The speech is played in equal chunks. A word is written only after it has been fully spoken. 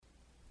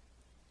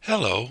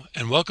Hello,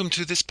 and welcome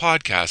to this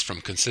podcast from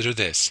Consider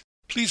This.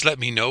 Please let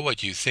me know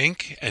what you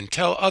think and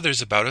tell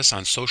others about us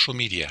on social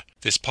media.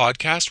 This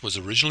podcast was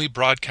originally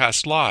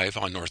broadcast live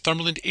on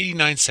Northumberland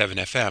 89.7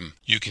 FM.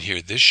 You can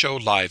hear this show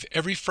live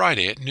every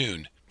Friday at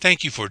noon.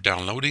 Thank you for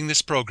downloading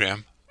this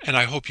program, and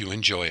I hope you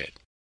enjoy it.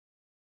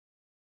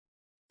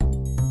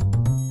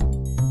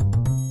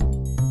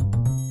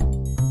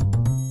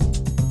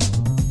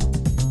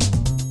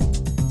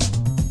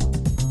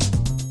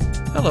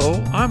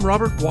 Hello, I'm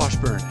Robert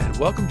Washburn, and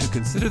welcome to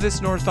Consider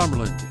This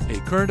Northumberland, a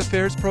current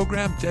affairs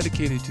program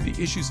dedicated to the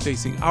issues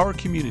facing our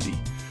community.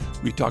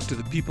 We talk to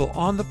the people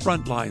on the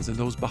front lines and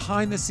those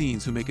behind the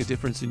scenes who make a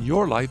difference in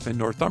your life in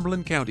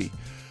Northumberland County.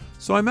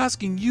 So I'm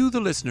asking you, the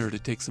listener, to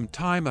take some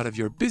time out of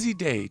your busy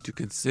day to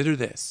consider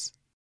this.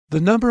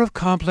 The number of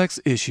complex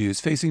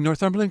issues facing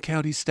Northumberland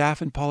County staff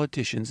and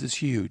politicians is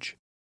huge.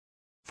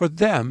 For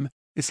them,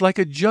 it's like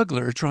a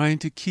juggler trying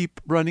to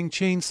keep running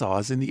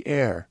chainsaws in the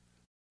air.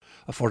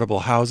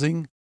 Affordable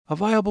housing, a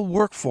viable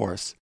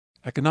workforce,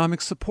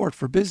 economic support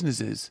for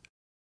businesses,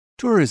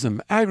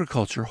 tourism,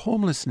 agriculture,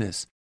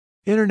 homelessness,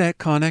 internet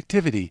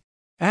connectivity,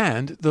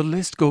 and the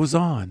list goes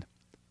on.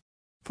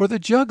 For the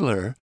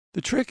juggler,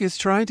 the trick is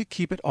trying to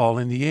keep it all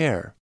in the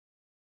air.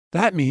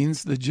 That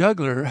means the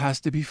juggler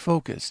has to be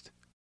focused.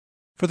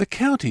 For the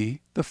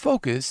county, the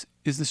focus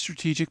is the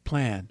strategic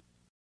plan.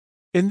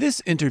 In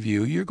this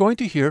interview, you're going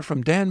to hear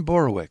from Dan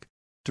Borowick,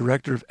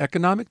 Director of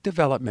Economic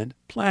Development,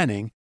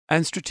 Planning,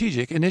 and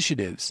Strategic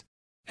Initiatives,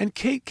 and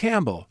Kate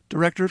Campbell,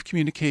 Director of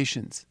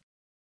Communications.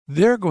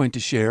 They're going to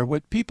share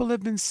what people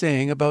have been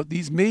saying about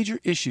these major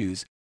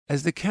issues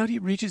as the county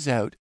reaches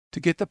out to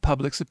get the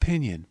public's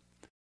opinion.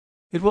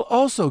 It will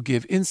also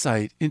give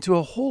insight into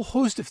a whole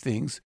host of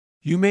things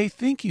you may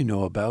think you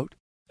know about,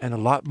 and a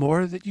lot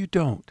more that you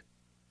don't.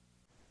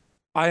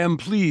 I am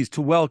pleased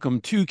to welcome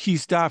two key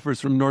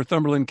staffers from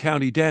Northumberland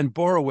County, Dan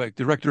Borowick,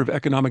 Director of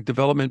Economic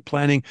Development,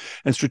 Planning,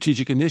 and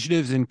Strategic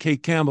Initiatives, and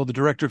Kate Campbell, the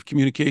Director of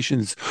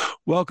Communications.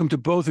 Welcome to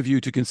both of you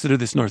to Consider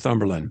This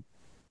Northumberland.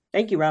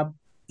 Thank you, Rob.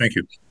 Thank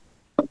you.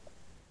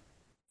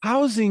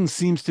 Housing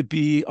seems to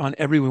be on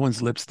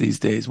everyone's lips these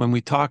days when we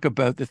talk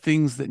about the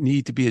things that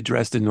need to be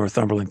addressed in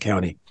Northumberland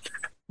County.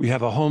 We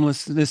have a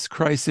homelessness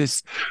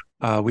crisis.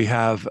 We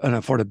have an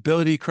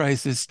affordability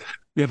crisis.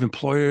 We have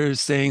employers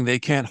saying they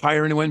can't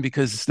hire anyone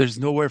because there's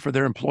nowhere for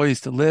their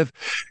employees to live.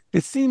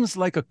 It seems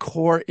like a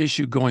core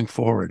issue going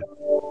forward.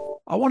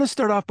 I want to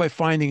start off by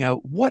finding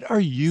out, what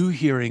are you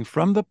hearing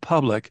from the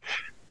public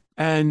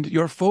and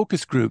your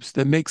focus groups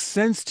that makes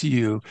sense to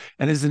you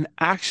and is an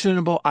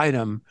actionable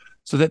item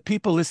so that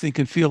people listening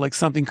can feel like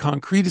something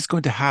concrete is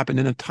going to happen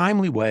in a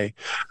timely way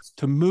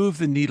to move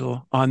the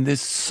needle on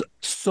this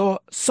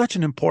such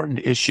an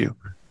important issue?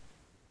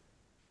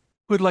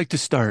 Who would like to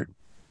start?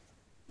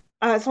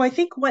 So I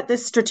think what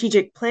this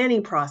strategic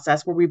planning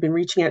process, where we've been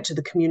reaching out to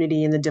the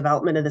community in the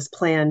development of this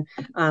plan,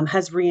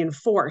 has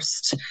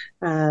reinforced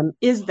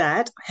is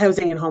that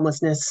housing and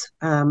homelessness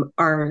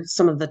are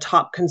some of the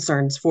top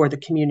concerns for the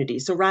community.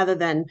 So rather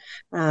than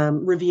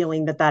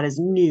revealing that is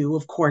new,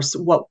 of course,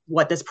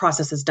 what this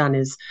process has done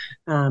is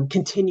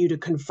continue to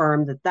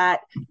confirm that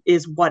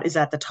is what is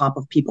at the top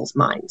of people's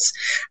minds.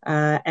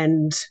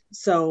 And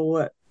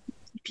so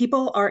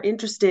people are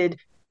interested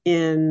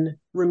in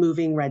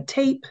removing red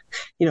tape.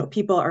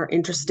 People are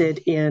interested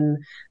in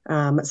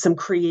some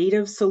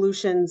creative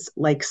solutions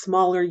like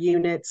smaller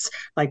units,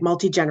 like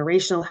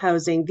multi-generational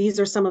housing. These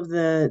are some of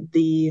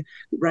the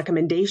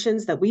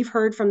recommendations that we've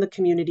heard from the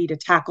community to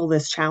tackle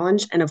this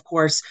challenge. And of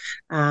course,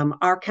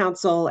 our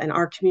council and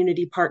our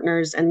community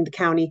partners and the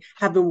county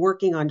have been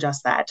working on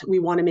just that. We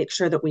want to make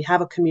sure that we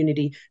have a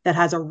community that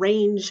has a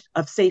range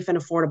of safe and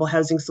affordable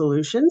housing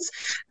solutions,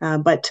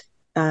 but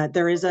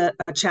there is a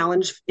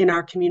challenge in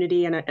our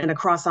community and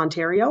across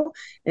Ontario.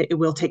 It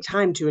will take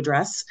time to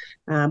address,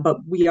 but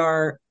we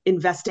are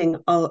investing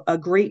a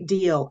great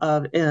deal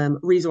of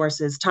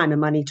resources, time, and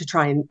money to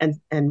try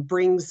and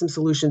bring some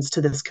solutions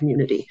to this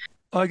community.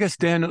 Well, I guess,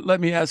 Dan, let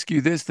me ask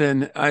you this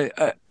then.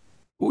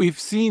 We've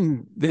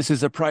seen this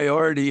as a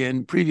priority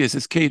in previous,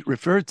 as Kate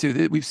referred to,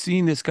 that we've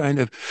seen this kind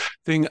of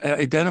thing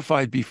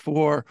identified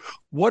before.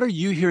 What are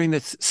you hearing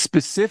that's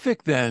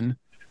specific then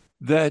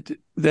that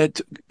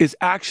is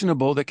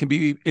actionable, that can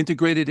be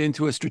integrated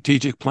into a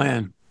strategic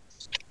plan?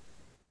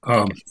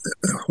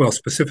 Well,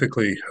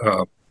 specifically,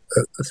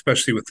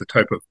 especially with the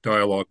type of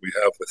dialogue we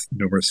have with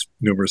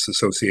numerous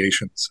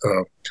associations,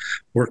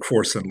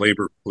 workforce and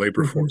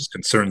labor force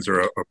concerns are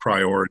a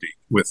priority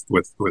with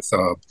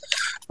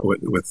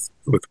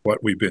what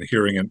we've been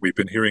hearing, and we've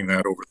been hearing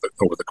that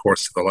over the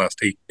course of the last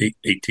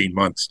 18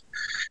 months.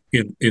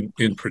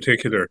 In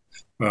particular,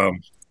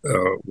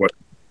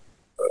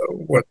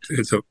 what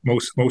is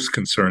most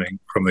concerning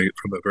from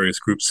the various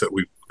groups that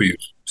we've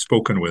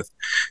spoken with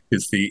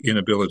is the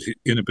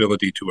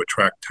inability to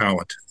attract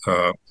talent,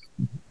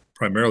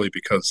 primarily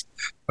because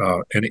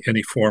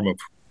any form of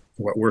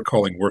what we're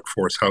calling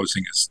workforce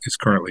housing is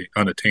currently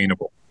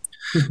unattainable.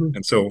 Mm-hmm.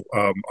 And so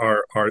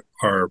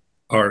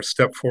our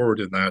step forward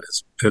in that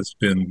has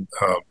been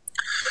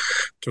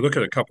look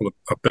at a couple of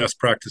best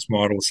practice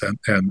models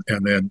and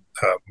then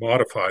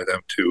modify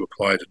them to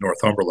apply to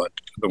Northumberland.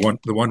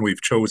 The one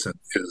we've chosen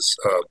is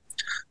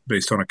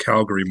based on a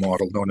Calgary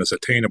model known as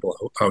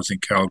Attainable Housing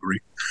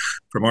Calgary.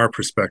 From our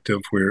perspective,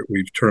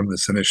 we've termed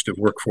this initiative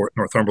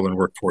Northumberland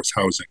Workforce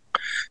Housing,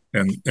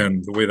 and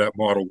the way that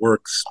model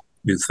works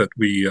is that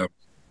we're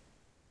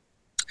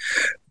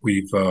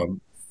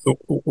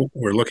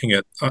looking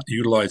at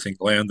utilizing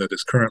land that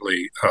is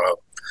currently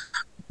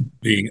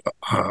being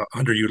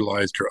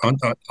underutilized or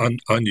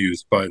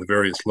unused by the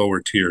various lower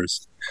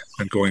tiers,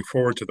 and going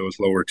forward to those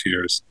lower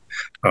tiers,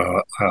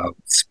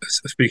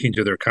 speaking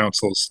to their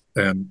councils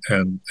and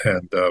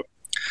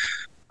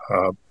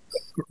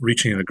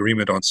reaching an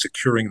agreement on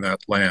securing that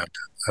land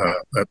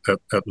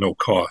at no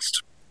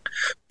cost.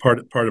 Part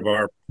of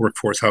our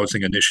workforce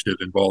housing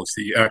initiative involves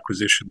the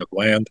acquisition of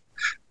land,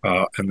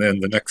 and then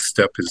the next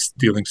step is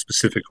dealing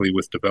specifically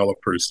with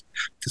developers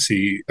to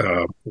see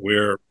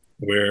where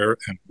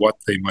and what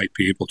they might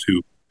be able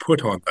to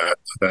put on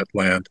that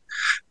land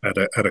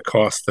at a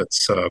cost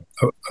that's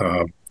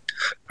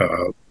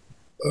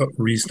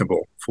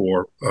reasonable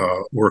for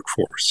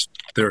workforce.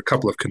 There are a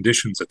couple of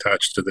conditions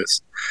attached to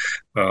this.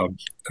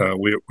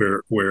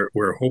 We're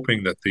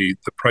hoping that the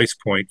price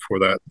point for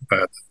that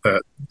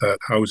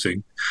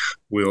housing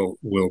will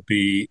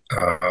be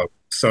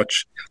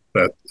such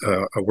that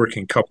a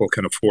working couple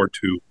can afford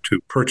to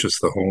purchase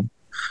the home.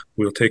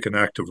 We'll take an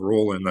active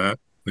role in that.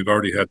 We've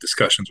already had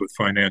discussions with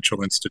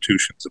financial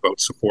institutions about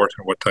support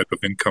and what type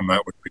of income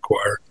that would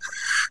require.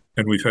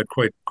 And we've had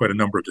quite a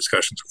number of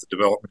discussions with the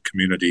development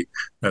community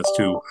as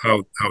to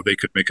how they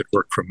could make it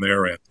work from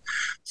their end.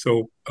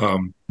 So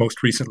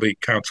most recently,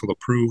 Council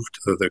approved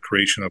the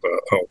creation of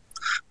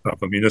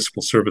a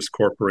municipal service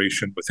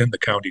corporation within the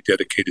county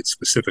dedicated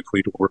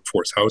specifically to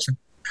workforce housing.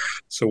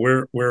 So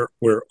we're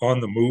on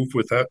the move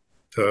with that,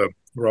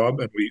 Rob,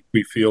 and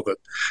we feel that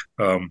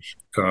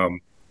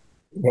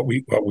what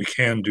we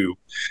can do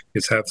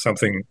is have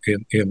something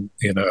in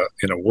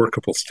a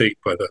workable state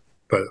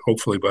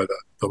hopefully by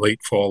the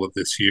late fall of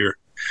this year,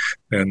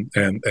 and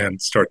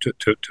start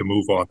to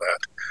move on that.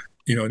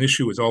 You know, an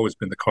issue has always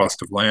been the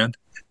cost of land.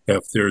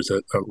 If there's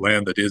a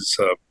land that is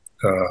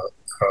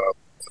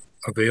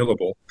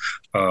available,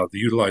 the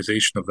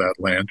utilization of that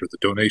land or the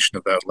donation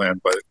of that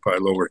land by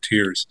lower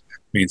tiers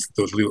means that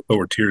those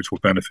lower tiers will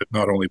benefit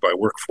not only by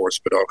workforce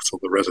but also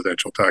the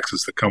residential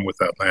taxes that come with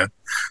that land.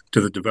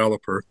 To the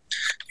developer,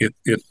 it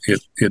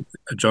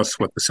adjusts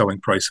what the selling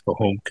price of a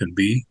home can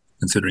be,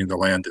 considering the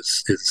land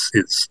is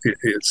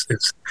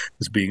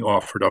being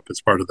offered up as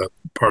part of the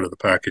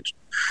package.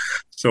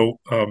 So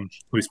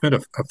we spent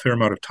a fair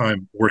amount of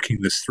time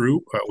working this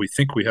through. We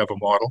think we have a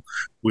model.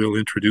 We'll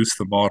introduce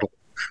the model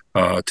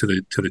to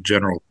the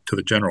general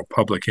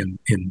public in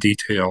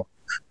detail,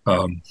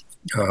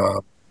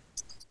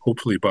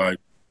 hopefully by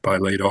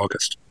late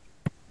August.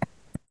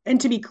 And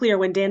to be clear,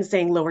 when Dan's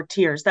saying lower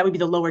tiers, that would be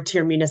the lower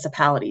tier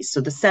municipalities.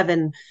 So the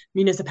 7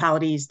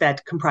 municipalities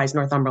that comprise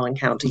Northumberland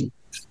County.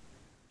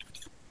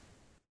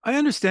 I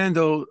understand,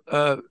 though.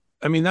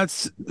 I mean,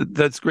 that's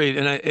great,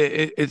 and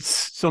it's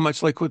so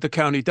much like what the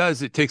county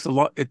does. It takes a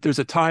lot. There's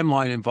a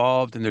timeline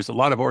involved, and there's a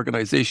lot of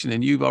organization.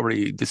 And you've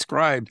already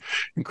described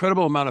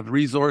incredible amount of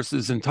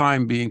resources and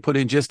time being put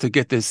in just to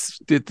get this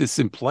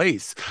in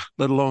place,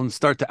 let alone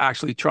start to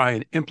actually try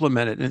and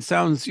implement it. And it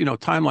sounds,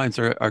 timelines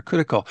are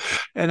critical.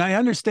 And I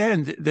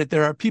understand that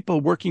there are people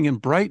working in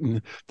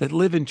Brighton that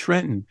live in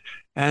Trenton.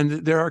 And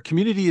there are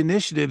community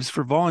initiatives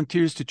for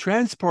volunteers to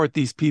transport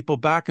these people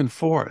back and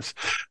forth.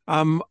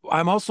 I'm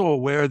also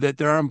aware that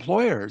there are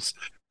employers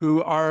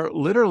who are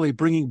literally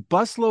bringing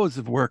busloads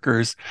of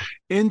workers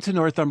into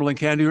Northumberland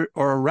County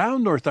or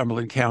around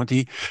Northumberland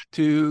County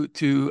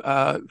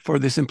for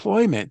this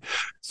employment.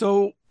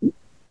 So,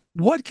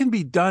 what can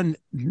be done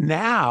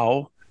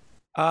now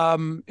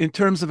in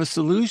terms of a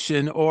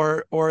solution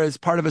or as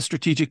part of a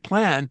strategic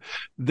plan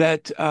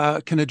that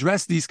can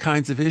address these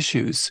kinds of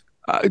issues?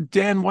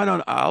 Dan, why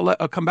don't I'll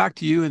come back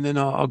to you, and then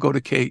I'll go to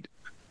Kate.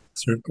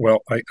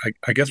 Well, I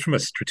guess from a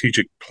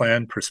strategic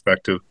plan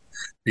perspective,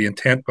 the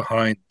intent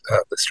behind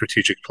the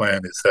strategic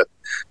plan is that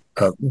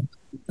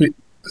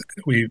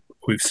we've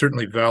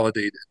certainly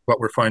validated. What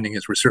we're finding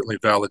is we're certainly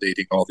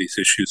validating all these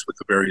issues with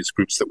the various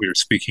groups that we are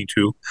speaking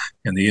to,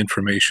 and the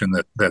information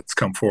that's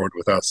come forward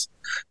with us.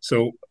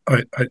 So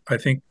I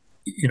think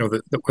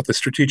what the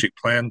strategic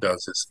plan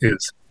does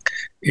is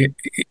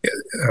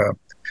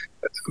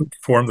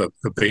form the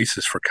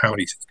basis for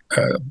county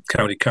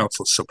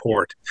council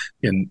support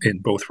in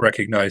both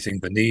recognizing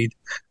the need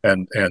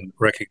and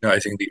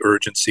recognizing the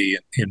urgency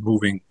in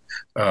moving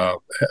our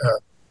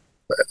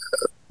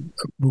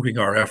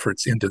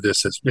efforts into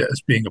this as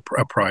being a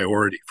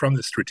priority from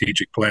the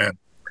strategic plan.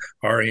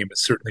 Our aim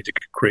is certainly to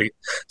create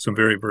some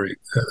very, very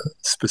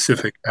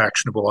specific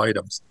actionable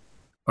items.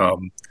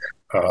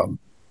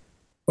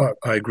 But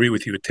I agree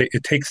with you.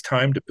 It takes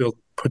time to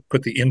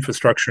put the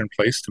infrastructure in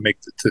place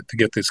to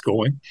get this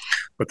going.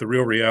 But the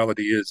real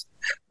reality is,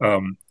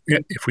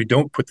 if we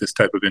don't put this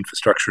type of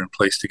infrastructure in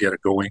place to get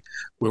it going,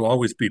 we'll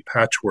always be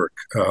patchwork.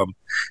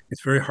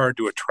 It's very hard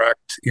to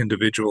attract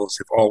individuals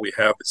if all we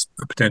have is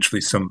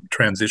potentially some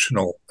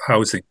transitional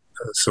housing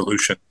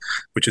solution,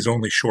 which is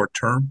only short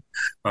term.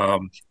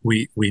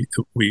 We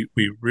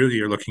really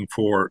are looking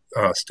for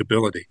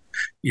stability.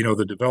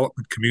 The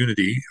development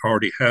community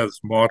already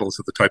has models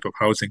of the type of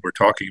housing we're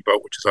talking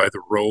about, which is either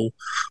row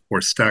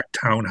or stacked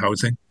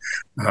townhouses.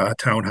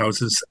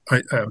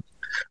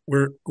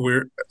 We're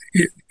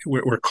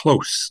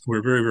close.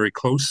 We're very, very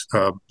close.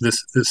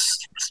 This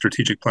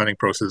strategic planning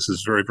process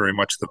is very, very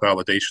much the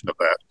validation of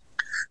that.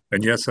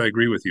 And yes, I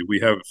agree with you. We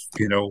have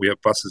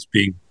buses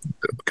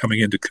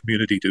coming into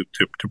community to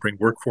bring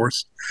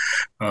workforce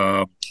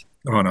on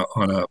a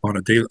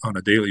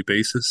daily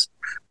basis.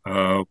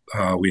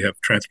 We have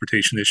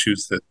transportation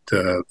issues that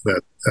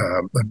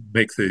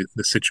make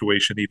the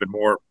situation even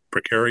more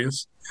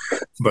precarious.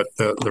 But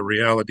the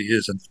reality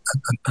is,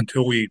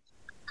 until we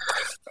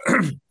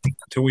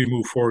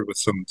move forward with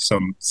some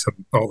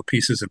all the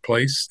pieces in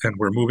place, and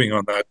we're moving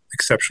on that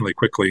exceptionally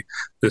quickly.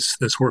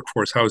 This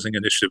workforce housing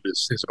initiative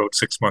is about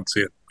 6 months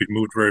in. We've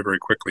moved very, very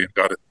quickly and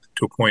got it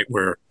to a point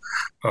where,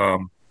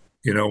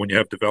 when you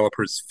have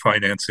developers,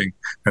 financing,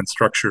 and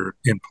structure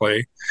in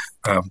play,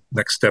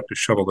 next step is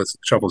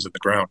shovels in the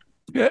ground.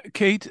 Yeah,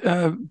 Kate.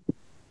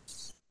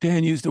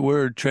 Dan used the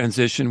word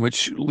transition,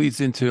 which leads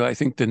into, I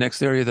think, the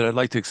next area that I'd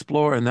like to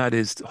explore, and that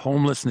is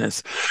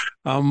homelessness.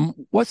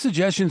 What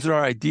suggestions or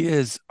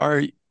ideas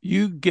are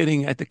you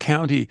getting at the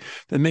county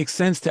that makes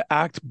sense to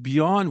act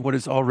beyond what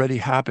is already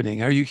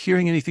happening? Are you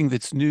hearing anything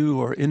that's new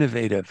or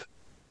innovative?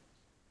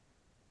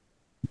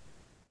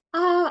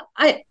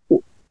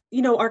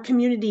 Our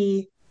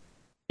community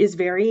is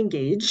very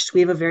engaged. We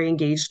have a very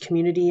engaged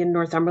community in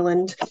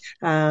Northumberland,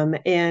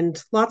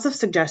 and lots of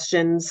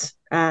suggestions.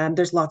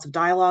 There's lots of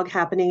dialogue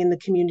happening in the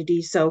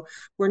community. So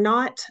we're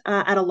not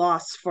at a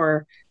loss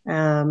for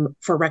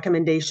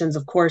recommendations,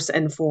 of course,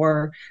 and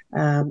for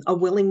a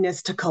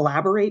willingness to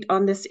collaborate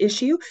on this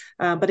issue.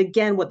 But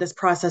again, what this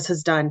process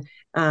has done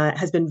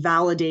has been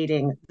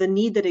validating the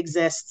need that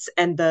exists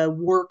and the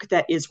work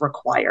that is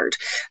required,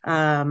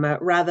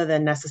 rather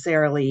than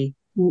necessarily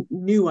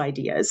new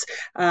ideas.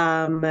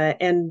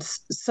 And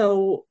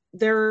so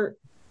there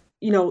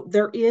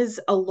is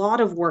a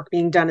lot of work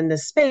being done in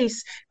this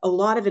space, a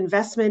lot of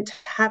investment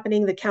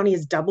happening. The county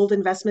has doubled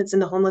investments in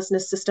the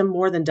homelessness system,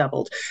 more than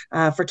doubled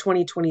for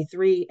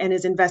 2023, and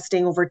is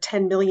investing over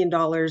 $10 million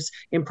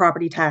in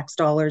property tax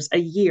dollars a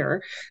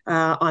year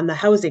on the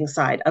housing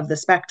side of the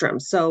spectrum.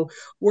 So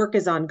work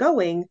is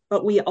ongoing,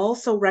 but we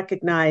also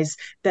recognize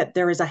that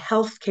there is a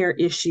healthcare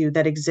issue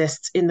that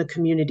exists in the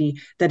community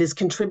that is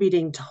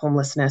contributing to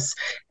homelessness,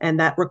 and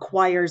that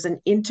requires an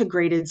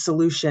integrated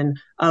solution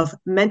of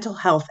mental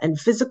health and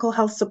physical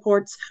health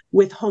supports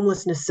with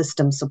homelessness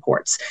system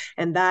supports.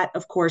 And that,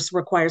 of course,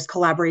 requires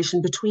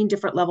collaboration between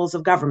different levels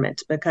of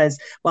government, because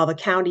while the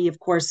county, of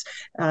course,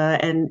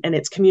 and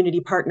its community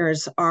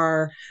partners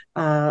are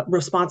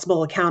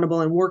responsible,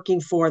 accountable, and working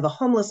for the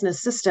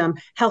homelessness system,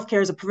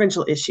 healthcare is a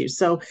provincial issue.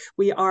 So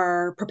we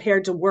are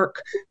prepared to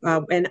work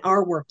and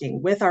are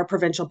working with our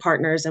provincial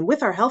partners and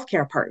with our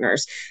healthcare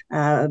partners.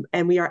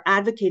 And we are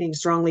advocating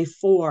strongly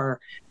for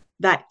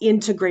that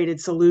integrated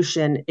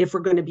solution if we're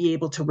going to be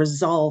able to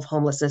resolve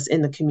homelessness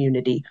in the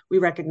community. We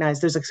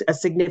recognize there's a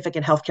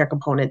significant healthcare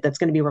component that's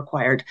going to be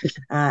required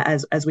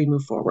as we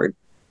move forward.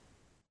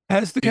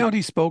 Has the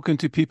county spoken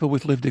to people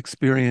with lived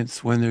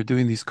experience when they're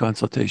doing these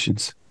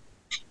consultations?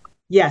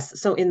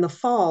 Yes. So in the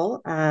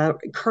fall,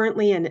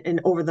 currently and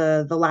over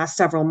the last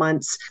several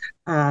months,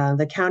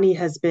 the county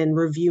has been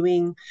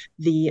reviewing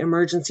the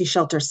emergency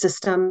shelter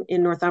system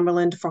in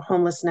Northumberland for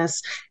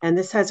homelessness. And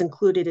this has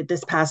included,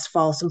 this past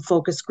fall, some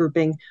focus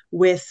grouping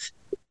with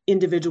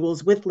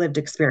individuals with lived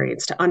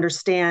experience to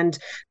understand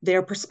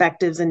their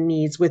perspectives and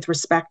needs with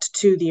respect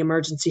to the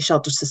emergency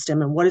shelter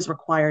system and what is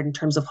required in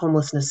terms of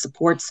homelessness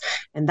supports.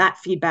 And that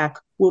feedback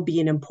will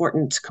be an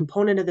important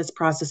component of this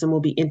process and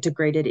will be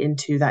integrated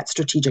into that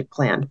strategic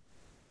plan.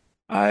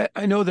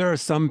 I know there are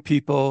some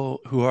people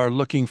who are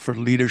looking for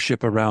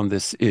leadership around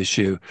this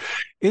issue.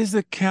 Is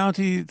the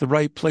county the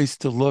right place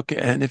to look?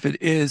 And if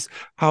it is,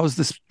 how is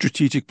the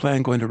strategic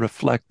plan going to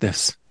reflect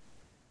this?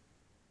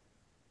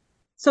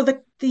 So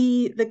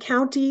the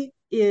county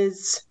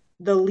is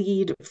the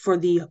lead for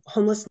the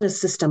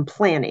homelessness system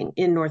planning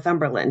in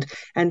Northumberland.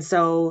 And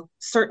so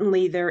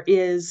certainly there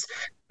is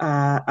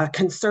a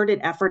concerted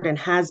effort, and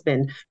has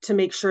been, to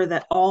make sure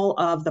that all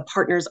of the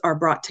partners are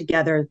brought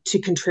together to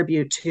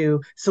contribute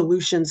to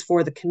solutions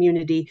for the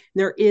community.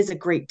 There is a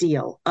great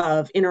deal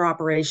of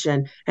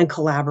interoperation and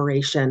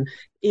collaboration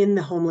in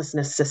the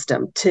homelessness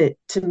system to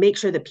make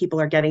sure that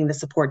people are getting the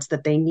supports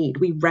that they need.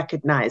 We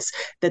recognize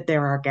that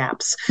there are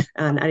gaps.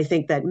 And I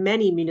think that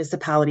many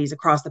municipalities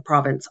across the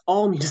province,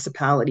 all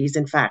municipalities,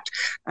 in fact,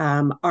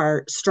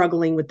 are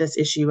struggling with this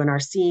issue and are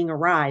seeing a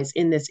rise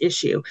in this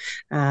issue.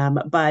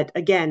 But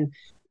again,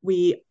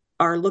 we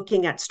are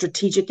looking at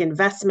strategic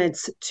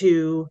investments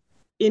to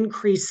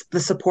increase the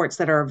supports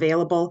that are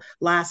available.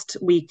 Last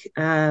week,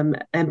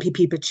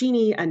 MPP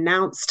Piccini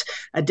announced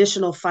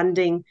additional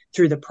funding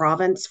through the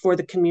province for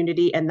the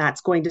community, and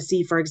that's going to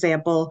see, for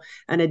example,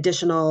 an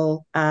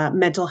additional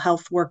mental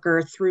health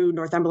worker through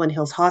Northumberland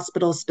Hills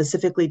Hospital,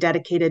 specifically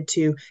dedicated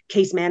to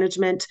case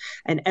management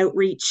and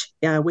outreach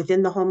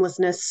within the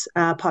homelessness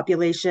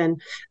population.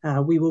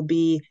 We will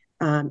be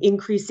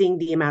increasing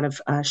the amount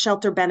of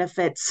shelter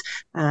benefits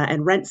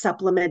and rent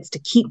supplements to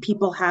keep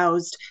people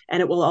housed.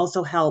 And it will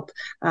also help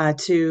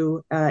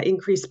to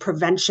increase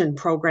prevention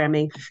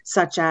programming,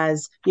 such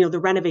as, the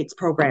Renovates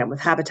program with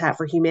Habitat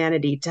for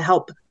Humanity, to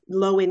help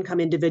low-income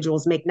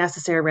individuals make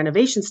necessary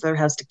renovations to their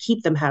house to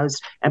keep them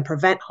housed and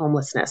prevent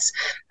homelessness.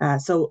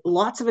 So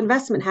lots of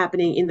investment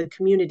happening in the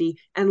community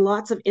and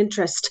lots of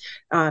interest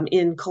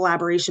in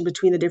collaboration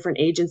between the different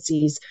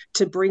agencies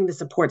to bring the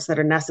supports that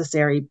are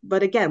necessary.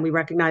 But again, we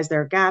recognize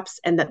there are gaps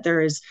and that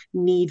there is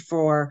need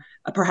for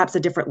perhaps a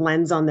different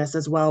lens on this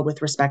as well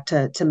with respect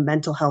to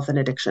mental health and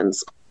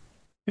addictions.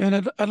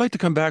 And I'd like to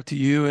come back to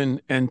you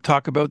and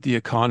talk about the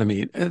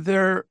economy.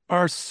 There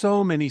are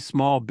so many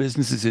small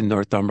businesses in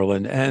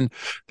Northumberland, and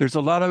there's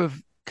a lot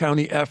of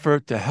county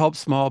effort to help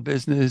small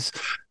business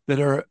that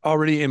are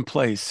already in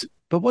place.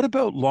 But what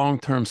about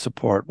long-term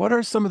support? What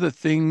are some of the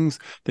things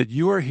that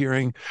you are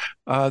hearing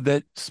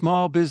that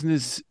small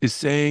business is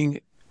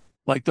saying,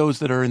 like those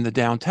that are in the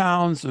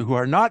downtowns who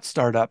are not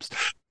startups,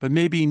 but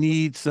maybe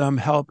need some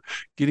help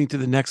getting to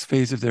the next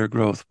phase of their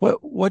growth?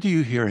 What are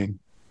you hearing?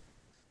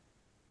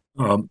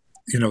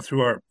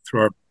 Through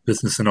our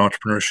business and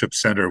entrepreneurship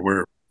center,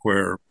 we're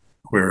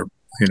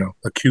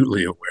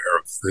acutely aware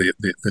of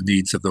the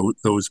needs of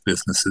those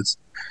businesses.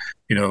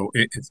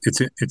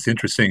 It's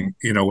interesting.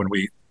 When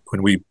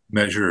we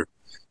measure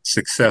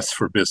success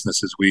for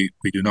businesses, we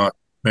do not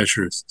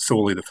measure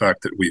solely the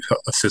fact that we've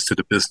assisted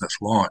a business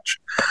launch,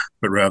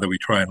 but rather we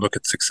try and look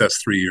at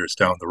success 3 years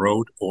down the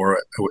road, or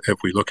if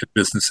we look at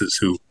businesses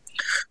who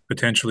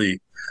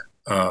potentially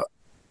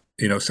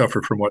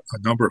suffer from what a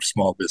number of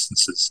small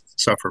businesses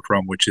suffer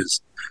from, which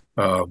is,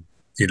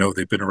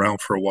 they've been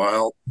around for a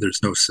while.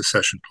 There's no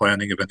succession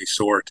planning of any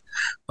sort.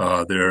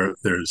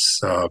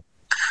 There's a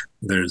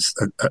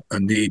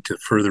need to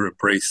further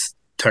embrace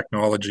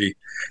technology.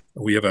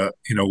 We have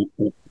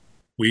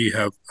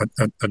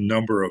a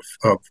number of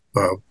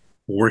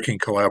working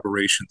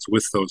collaborations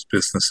with those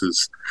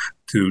businesses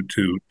to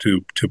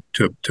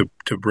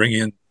bring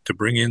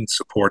in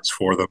supports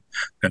for them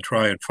and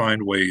try and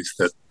find ways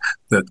that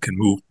can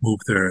move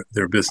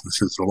their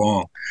businesses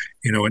along.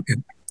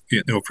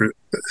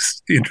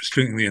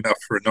 Interestingly enough,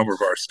 for a number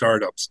of our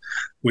startups,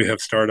 we have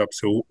startups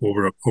who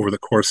over the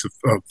course of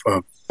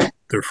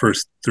their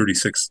first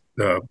 36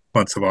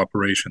 months of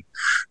operation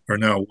are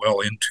now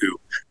well into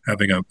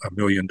having $1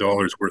 million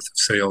worth of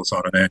sales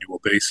on an annual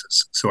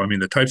basis. So,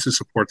 the types of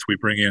supports we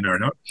bring in are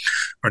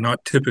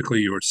not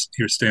typically your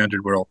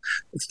standard. Well,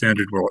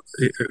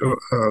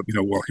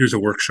 here's a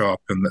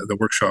workshop, and the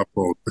workshop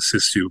will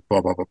assist you.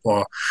 Blah blah blah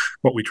blah.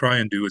 What we try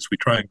and do is we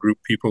try and group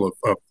people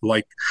of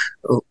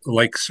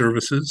like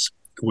services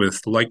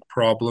with like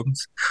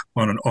problems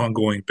on an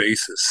ongoing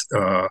basis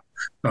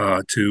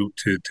to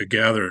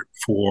gather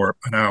for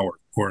an hour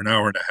or an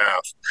hour and a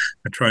half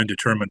and try and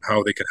determine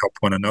how they can help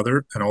one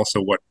another, and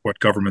also what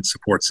government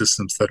support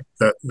systems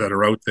that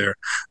are out there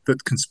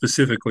that can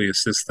specifically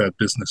assist that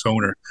business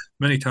owner.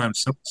 Many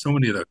times, so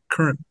many of the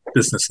current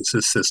business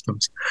assist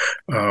systems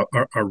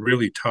are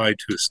really tied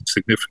to some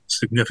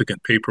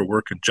significant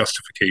paperwork and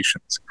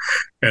justifications,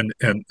 and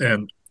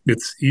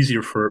it's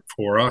easier for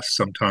us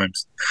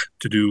sometimes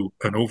to do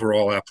an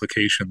overall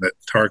application that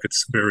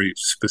targets very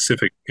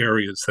specific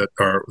areas that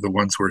are the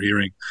ones we're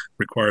hearing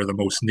require the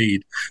most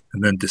need,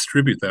 and then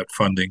distribute that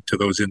funding to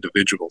those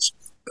individuals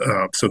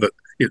so that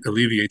it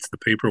alleviates the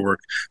paperwork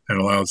and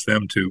allows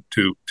them to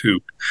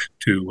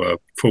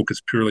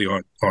focus purely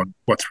on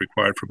what's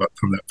required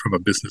from a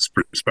business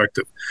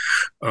perspective.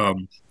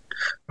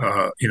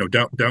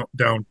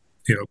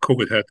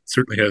 COVID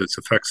certainly had its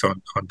effects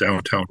on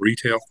downtown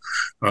retail,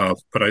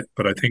 but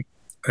I think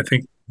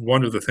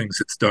one of the things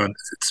it's done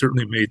is it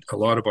certainly made a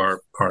lot of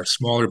our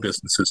smaller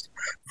businesses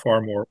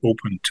far more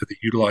open to the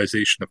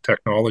utilization of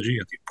technology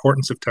and the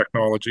importance of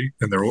technology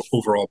in their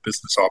overall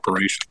business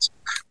operations.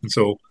 And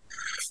so,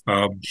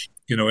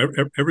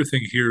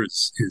 everything here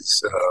is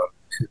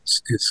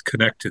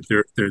connected.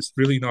 There's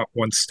really not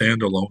one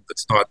standalone that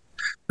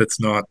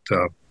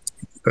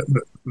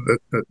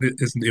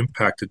isn't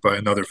impacted by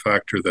another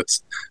factor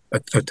that's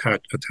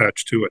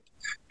attached to it.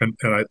 And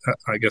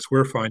I guess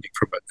we're finding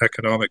from an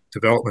economic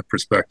development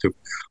perspective,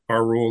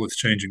 our role is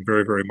changing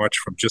very, very much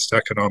from just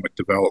economic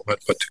development,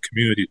 but to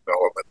community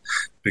development,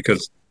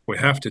 because we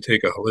have to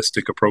take a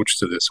holistic approach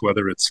to this,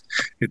 whether it's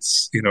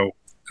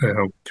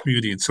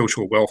community and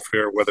social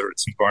welfare, whether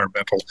it's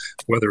environmental,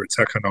 whether it's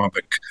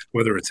economic,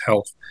 whether it's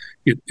health.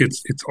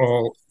 It's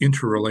all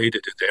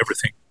interrelated into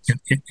everything,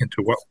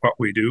 into what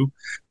we do.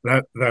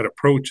 That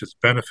approach has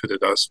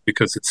benefited us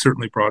because it's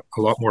certainly brought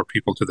a lot more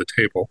people to the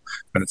table,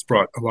 and it's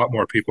brought a lot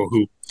more people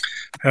who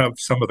have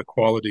some of the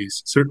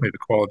qualities, certainly the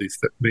qualities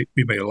that we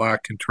may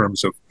lack in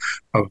terms of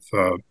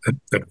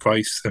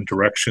advice and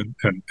direction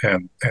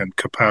and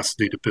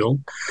capacity to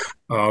build.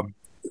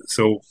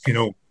 So,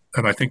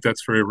 and I think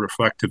that's very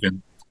reflective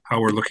in how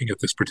we're looking at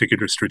this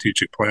particular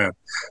strategic plan.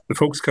 The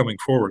folks coming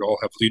forward all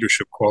have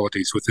leadership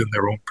qualities within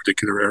their own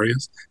particular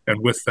areas,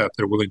 and with that,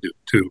 they're willing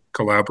to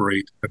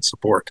collaborate and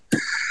support.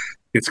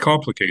 It's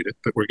complicated,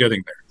 but we're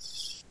getting there.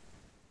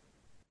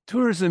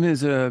 Tourism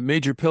is a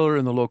major pillar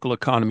in the local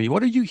economy.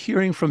 What are you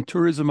hearing from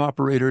tourism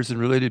operators and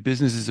related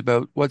businesses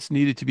about what's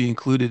needed to be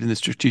included in the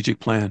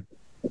strategic plan?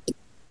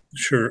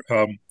 Sure.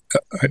 Our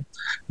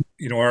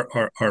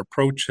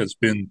approach has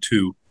been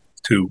to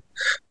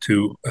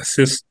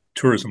assist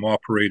tourism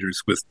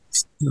operators with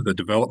the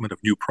development of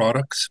new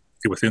products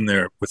within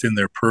their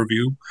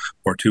purview,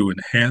 or to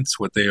enhance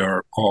what they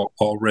are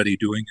already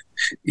doing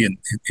in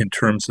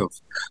terms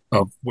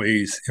of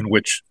ways in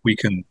which we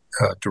can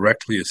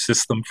directly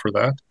assist them for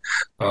that.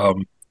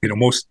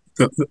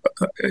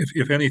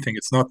 If anything,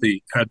 it's not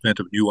the advent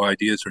of new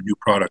ideas or new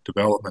product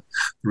development.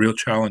 The real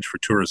challenge for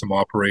tourism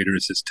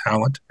operators is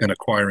talent and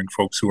acquiring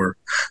folks who are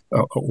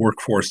a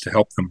workforce to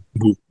help them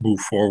move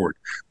forward,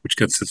 which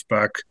gets us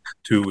back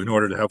to, in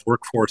order to have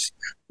workforce,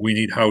 we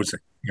need housing.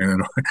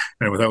 And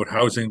without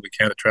housing, we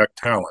can't attract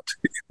talent.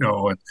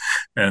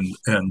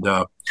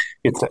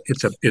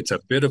 It's a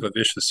bit of a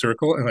vicious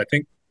circle. And I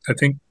think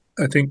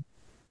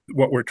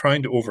what we're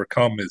trying to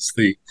overcome is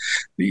the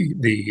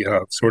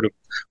sort of,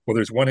 well,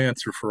 there's one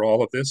answer for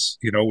all of this.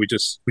 We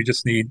just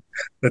need,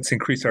 let's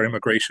increase our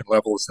immigration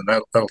levels, and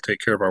that'll take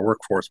care of our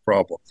workforce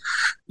problem.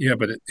 Yeah,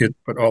 but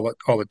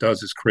all it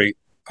does is create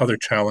other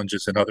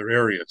challenges in other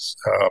areas.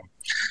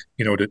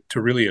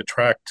 To really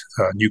attract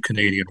new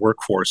Canadian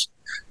workforce,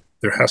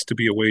 there has to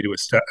be a way to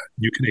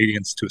new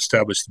Canadians to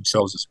establish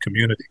themselves as a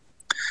community.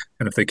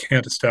 And if they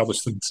can't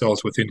establish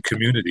themselves within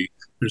community,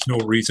 there's no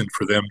reason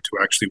for them to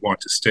actually want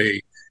to stay in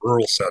a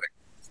rural setting.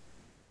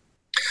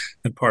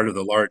 And part of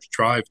the large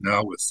drive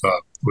now with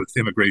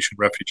Immigration,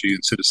 Refugee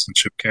and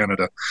Citizenship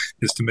Canada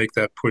is to make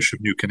that push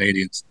of new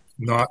Canadians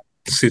not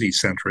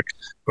city-centric,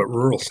 but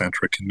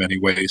rural-centric in many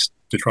ways,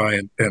 to try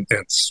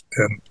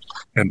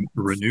and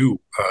renew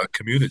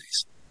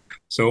communities.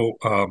 So,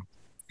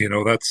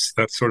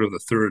 that's sort of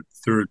the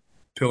third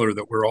pillar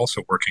that we're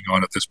also working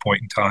on at this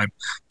point in time,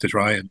 to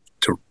try and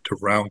to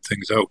round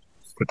things out.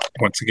 But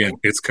once again,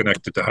 it's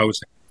connected to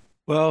housing.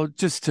 Well,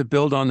 just to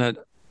build on that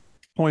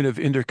point of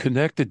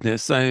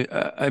interconnectedness,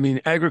 I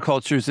mean,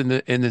 agriculture's in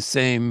the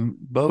same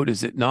boat,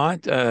 is it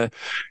not?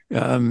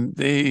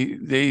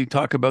 They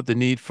talk about the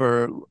need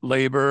for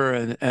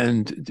labor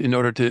and in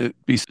order to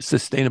be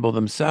sustainable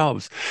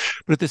themselves.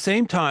 But at the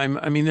same time,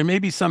 I mean, there may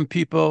be some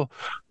people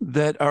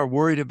that are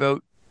worried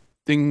about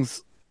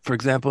things, for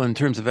example, in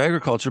terms of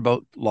agriculture,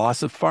 about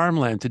loss of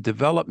farmland to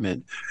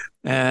development.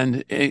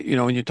 And,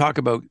 when you talk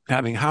about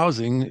having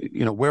housing,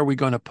 where are we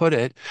going to put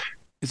it?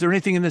 Is there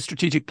anything in the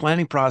strategic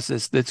planning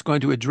process that's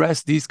going to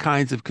address these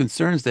kinds of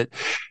concerns that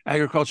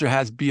agriculture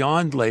has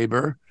beyond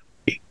labor?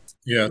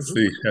 Yeah, it's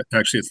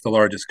the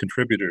largest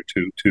contributor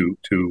to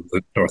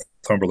the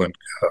Northumberland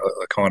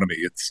economy.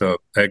 It's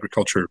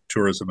agriculture,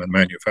 tourism, and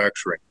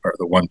manufacturing are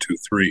the 1, 2,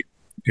 3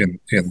 in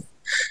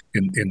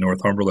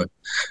Northumberland,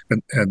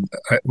 and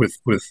with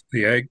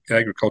the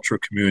agricultural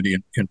community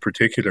in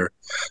particular,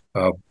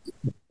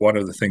 one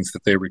of the things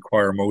that they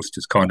require most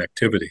is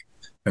connectivity.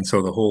 And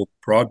so the whole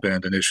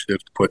broadband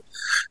initiative to put,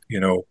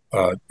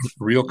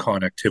 real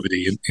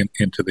connectivity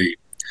into the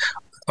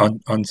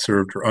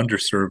unserved or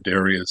underserved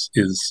areas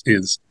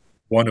is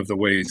one of the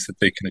ways that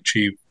they can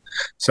achieve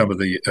some of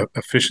the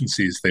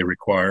efficiencies they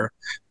require,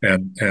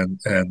 and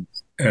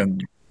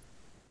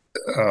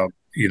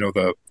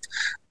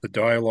the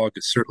dialogue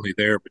is certainly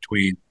there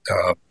between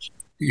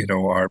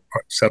our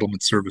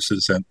settlement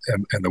services and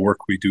the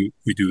work we do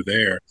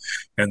there,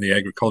 and the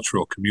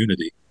agricultural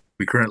community.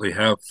 We currently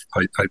have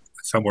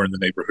somewhere in the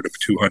neighborhood of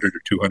 200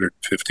 or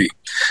 250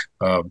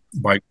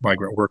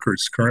 migrant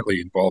workers currently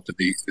involved in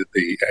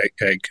the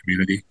ag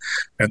community,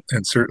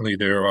 and certainly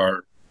there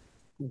are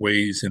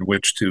ways in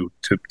which to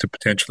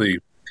potentially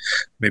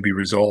maybe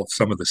resolve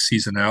some of the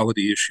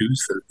seasonality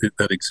issues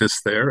that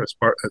exist there. As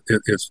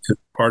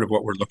part of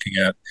what we're looking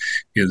at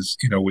is,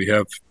 we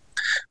have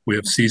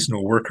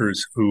seasonal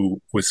workers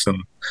who, with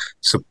some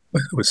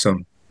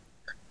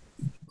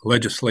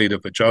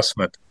legislative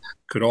adjustment,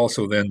 could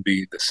also then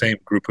be the same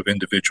group of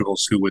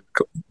individuals who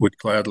would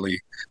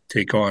gladly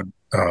take on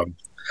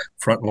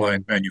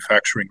frontline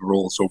manufacturing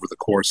roles over the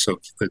course of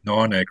the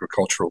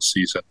non-agricultural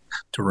season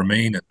to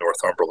remain in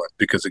Northumberland,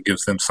 because it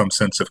gives them some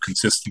sense of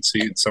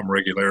consistency and some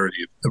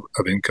regularity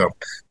of income.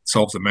 It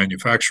solves a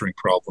manufacturing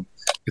problem.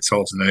 It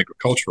solves an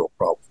agricultural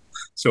problem.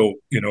 So,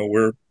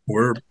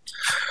 we're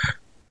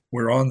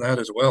on that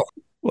as well.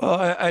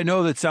 Well, I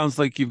know that sounds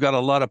like you've got a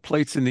lot of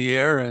plates in the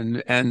air,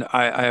 and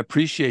I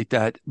appreciate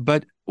that.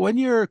 But when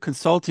you're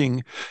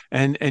consulting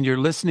and you're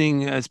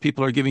listening as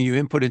people are giving you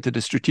input into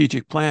the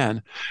strategic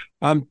plan,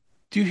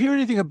 do you hear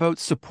anything about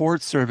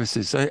support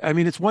services? I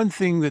mean, it's one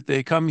thing that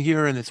they come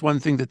here and it's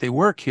one thing that they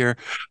work here,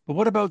 but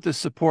what about the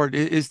support?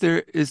 Is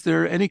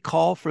there any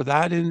call for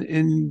that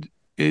in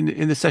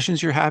the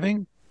sessions you're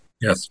having?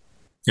 Yes.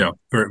 Yeah,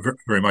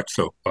 very much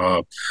so.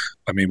 I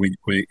mean,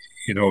 we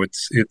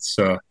it's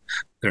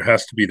there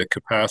has to be the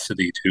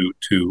capacity to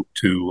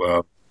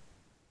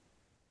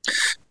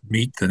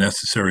meet the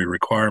necessary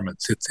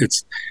requirements.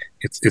 It's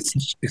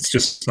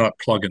just not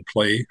plug and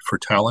play for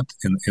talent,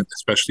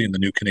 especially in the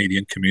new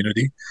Canadian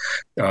community.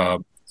 Uh,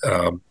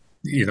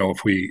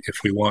 if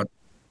we want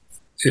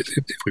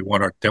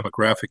our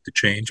demographic to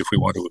change, if we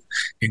want to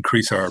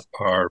increase our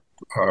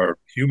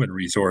human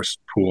resource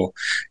pool,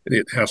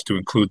 it has to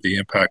include the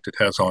impact it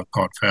has on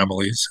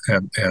families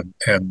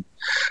and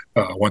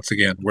once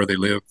again, where they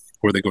live,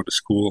 where they go to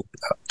school,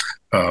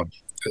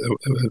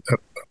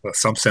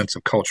 some sense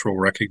of cultural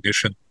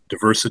recognition,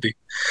 diversity,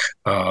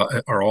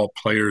 are all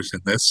players in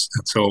this.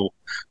 And so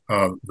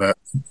that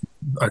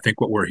I think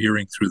what we're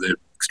hearing through the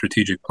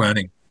strategic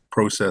planning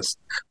process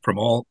from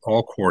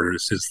all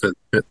quarters is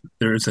that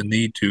there is a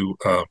need to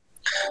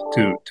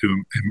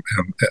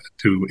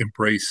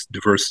embrace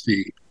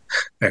diversity,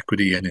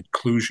 equity, and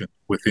inclusion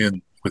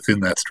within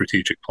that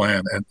strategic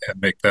plan, and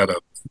make that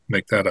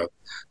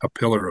a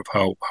pillar of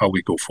how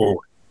we go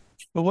forward.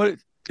 But what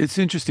it's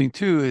interesting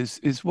too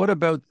is what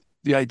about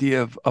the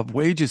idea of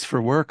wages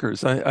for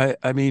workers?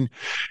 I mean,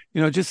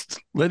 just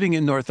living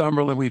in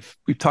Northumberland, we've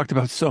talked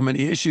about so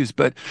many issues,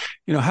 but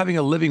having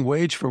a living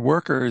wage for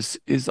workers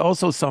is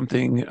also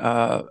something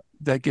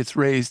that gets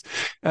raised.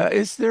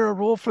 Is there a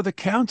role for the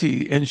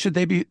county, and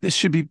this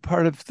should be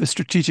part of the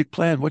strategic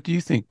plan? What do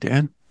you think,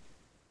 Dan?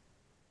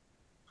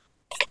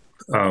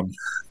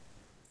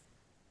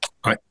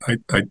 I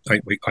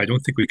don't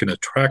think we can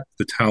attract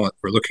the talent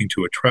we're looking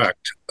to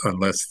attract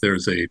unless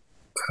there's a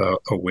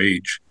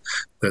wage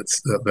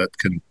that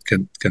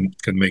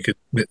can make it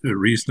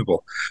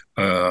reasonable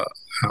to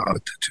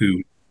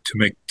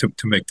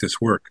make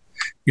this work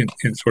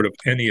in sort of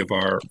any of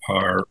our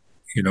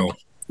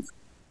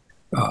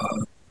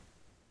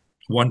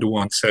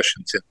one-to-one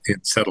sessions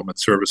in settlement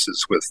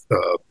services with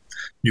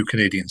new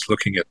Canadians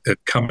looking at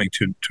coming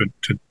to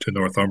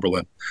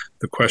Northumberland.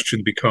 The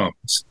question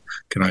becomes,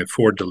 can I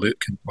afford to live?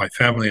 Can my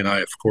family and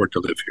I afford to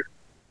live here?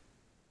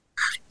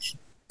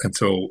 And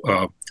so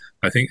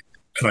I think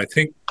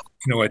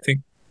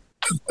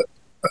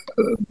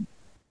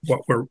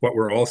what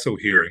we're also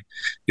hearing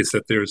is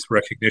that there's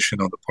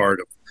recognition on the part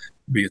of,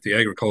 be it the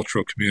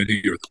agricultural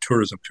community or the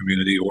tourism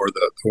community or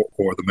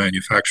the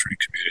manufacturing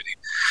community,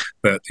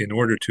 that in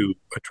order to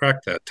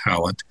attract that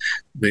talent,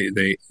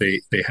 they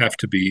have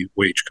to be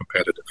wage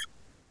competitive.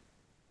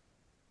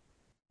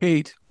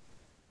 Kate,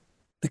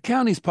 the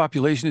county's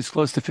population is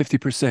close to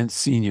 50%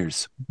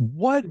 seniors.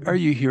 What are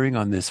you hearing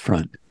on this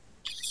front?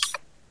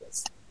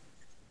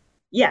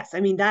 Yes,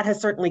 I mean, that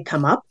has certainly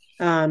come up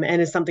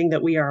and is something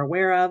that we are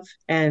aware of,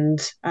 and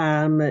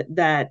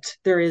that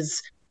there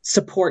is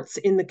supports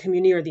in the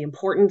community, or the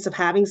importance of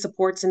having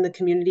supports in the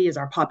community as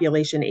our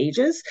population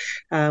ages.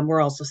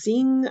 We're also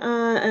seeing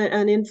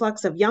an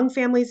influx of young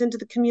families into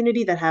the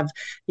community that have,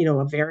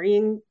 a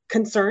varying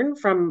concern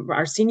from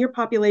our senior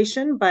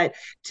population, but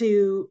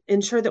to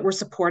ensure that we're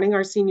supporting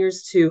our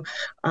seniors to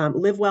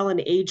live well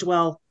and age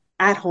well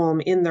at home,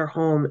 in their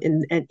home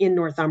in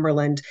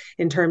Northumberland,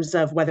 in terms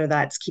of whether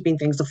that's keeping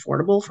things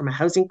affordable from a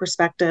housing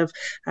perspective.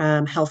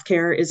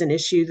 Healthcare is an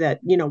issue that,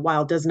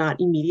 while does not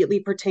immediately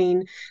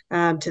pertain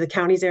to the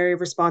county's area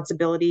of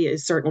responsibility,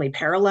 is certainly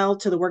parallel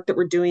to the work that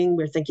we're doing.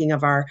 We're thinking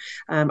of our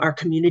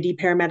community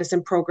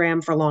paramedicine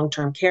program for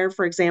long-term care,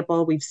 for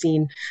example. We've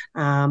seen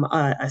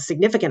a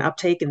significant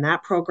uptake in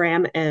that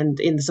program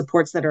and in the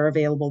supports that are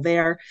available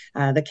there.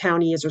 The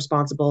county is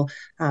responsible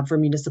for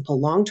municipal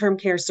long-term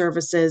care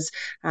services.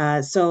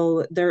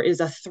 So there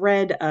is a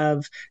thread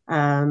of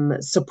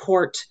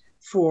support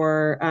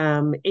for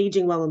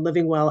aging well and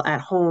living well at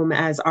home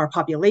as our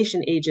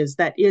population ages.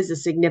 That is a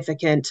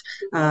significant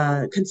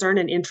concern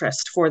and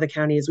interest for the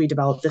county as we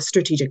develop this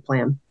strategic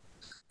plan.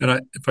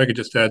 And if I could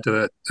just add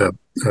to that,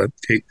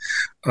 Kate,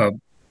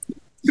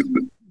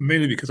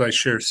 mainly because I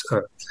share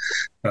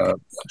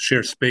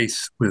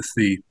space with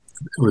the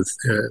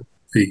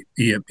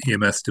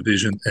EMS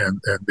division and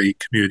the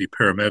community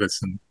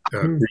paramedicine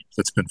group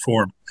that's been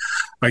formed.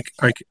 I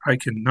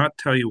cannot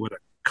tell you what a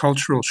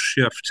cultural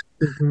shift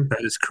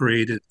that is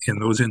created in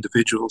those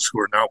individuals who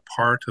are now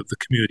part of the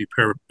community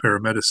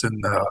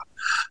paramedicine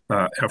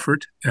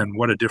effort, and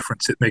what a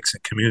difference it makes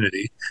in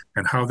community,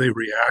 and how they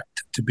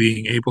react to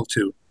being able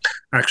to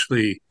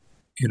actually,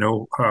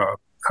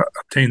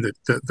 obtain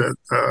the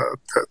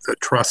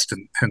trust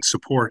and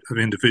support of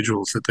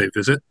individuals that they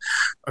visit.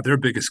 Their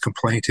biggest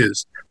complaint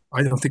is,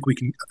 I don't think we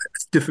can.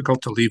 It's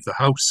difficult to leave the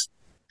house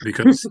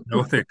because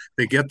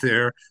they get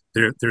there.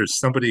 There's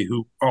somebody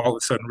who all of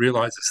a sudden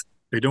realizes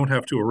They don't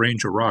have to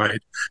arrange a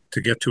ride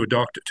to get to a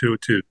doctor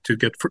to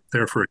get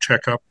there for a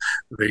checkup.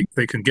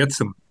 They can get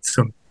some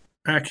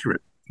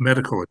accurate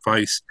medical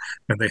advice,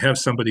 and they have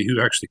somebody who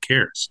actually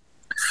cares.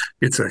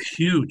 It's a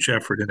huge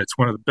effort, and it's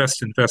one of the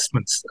best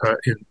investments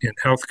in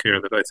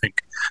healthcare that I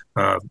think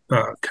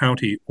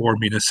county or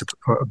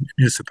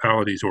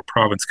municipalities or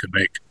province can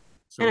make.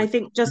 So, and I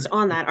think just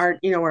on that, our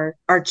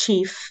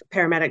chief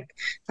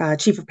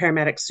of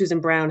paramedics, Susan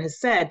Brown, has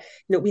said,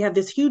 we have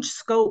this huge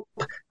scope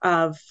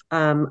of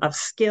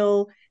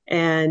skill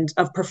and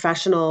of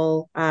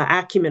professional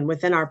acumen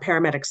within our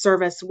paramedic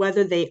service,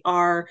 whether they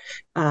are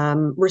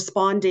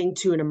responding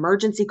to an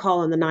emergency call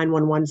on the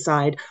 911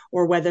 side,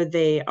 or whether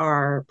they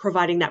are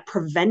providing that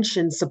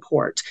prevention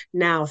support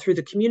now through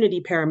the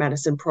community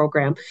paramedicine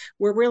program.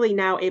 We're really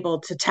now able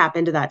to tap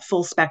into that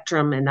full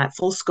spectrum and that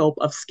full scope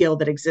of skill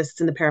that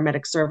exists in the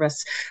paramedic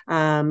service,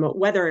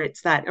 whether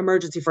it's that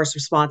emergency first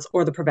response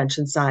or the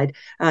prevention side,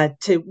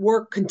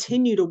 to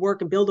continue to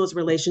work and build those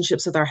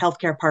relationships with our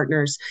healthcare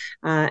partners,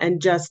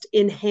 and just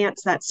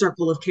enhance that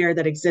circle of care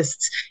that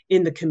exists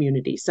in the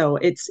community. So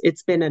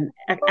it's been an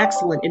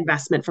excellent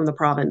investment from the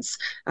province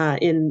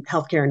in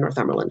healthcare in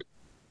Northumberland.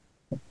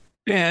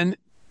 And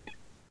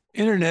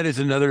internet is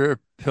another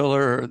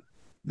pillar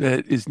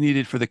that is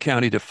needed for the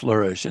county to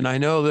flourish. And I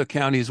know the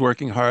county is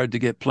working hard to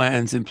get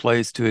plans in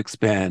place to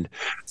expand.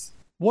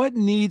 What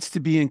needs to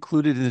be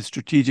included in the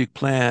strategic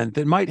plan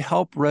that might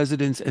help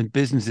residents and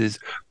businesses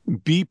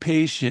be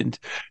patient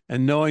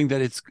and knowing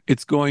that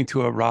it's going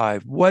to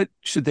arrive? What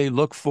should they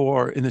look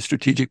for in the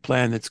strategic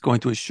plan that's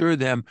going to assure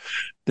them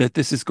that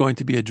this is going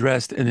to be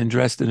addressed and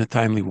addressed in a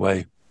timely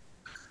way?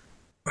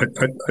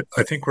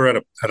 I think we're at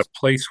a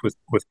place with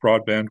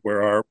broadband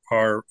where our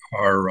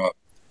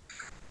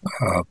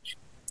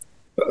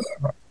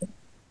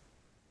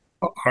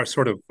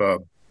sort of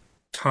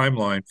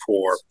timeline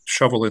for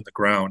shovel in the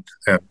ground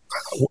and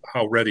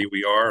how ready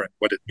we are and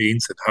what it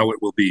means and how it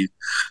will be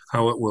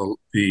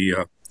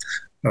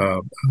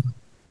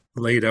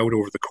laid out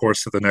over the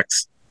course of the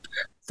next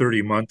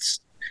 30 months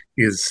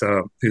is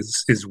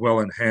well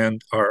in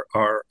hand.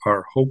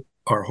 Our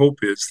hope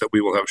is that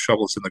we will have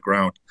shovels in the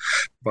ground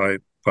by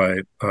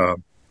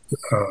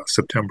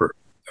September.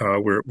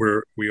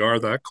 We are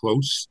that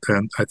close,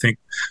 and I think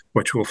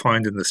what you will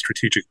find in the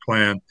strategic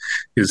plan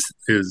is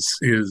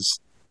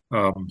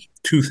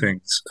two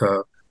things.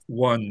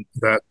 One,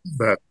 that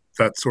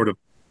sort of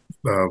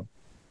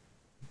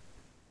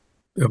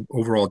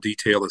overall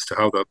detail as to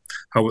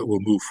how it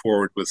will move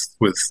forward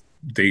with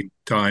date,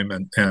 time,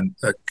 and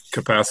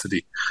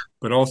capacity.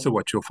 But also,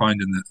 what you'll find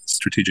in the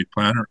strategic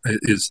plan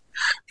is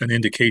an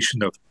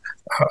indication of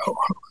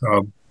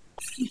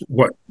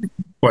what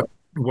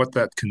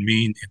that can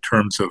mean in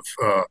terms of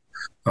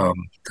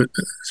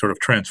sort of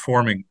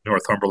transforming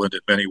Northumberland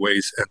in many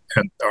ways.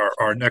 And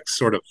our next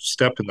sort of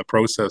step in the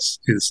process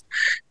is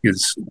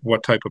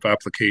what type of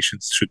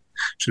applications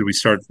should we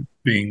start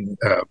being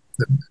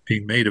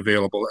made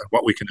available, and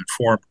what we can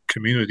inform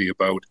community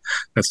about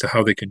as to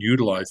how they can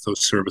utilize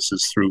those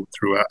services through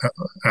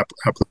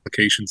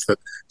applications that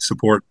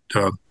support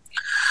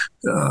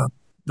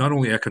not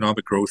only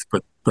economic growth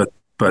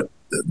but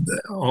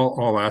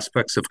all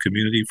aspects of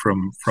community,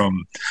 from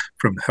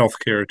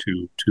healthcare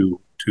to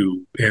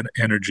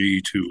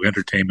energy, to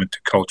entertainment, to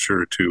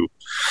culture, to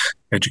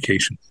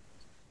education.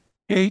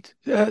 Kate,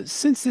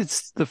 since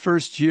it's the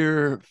first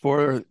year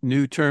for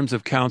new terms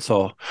of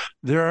council,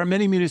 there are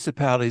many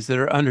municipalities that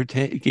are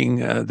undertaking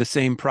the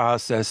same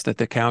process that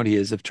the county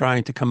is, of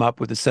trying to come up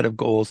with a set of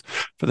goals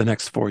for the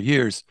next 4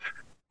 years.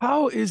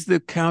 How is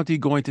the county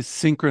going to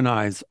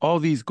synchronize all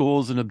these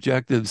goals and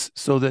objectives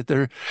so that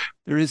there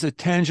is a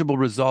tangible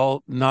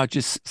result, not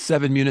just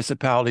 7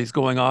 municipalities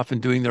going off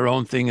and doing their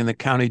own thing and the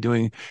county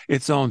doing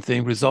its own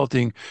thing,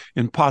 resulting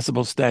in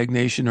possible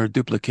stagnation or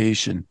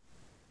duplication?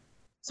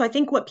 So I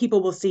think what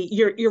people will see,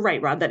 you're right,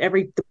 Rod, that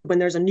when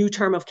there's a new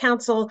term of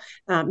council,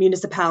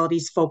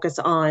 municipalities focus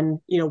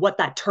on, what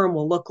that term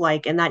will look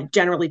like, and that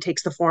generally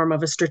takes the form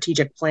of a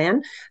strategic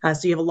plan.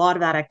 So you have a lot of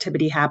that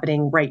activity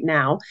happening right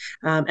now.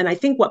 And I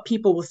think what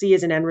people will see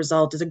as an end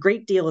result is a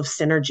great deal of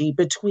synergy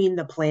between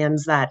the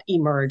plans that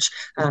emerge.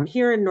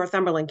 Here in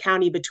Northumberland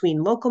County,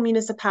 between local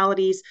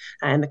municipalities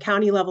and the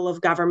county level of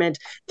government,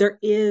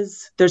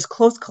 there's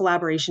close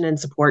collaboration and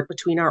support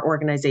between our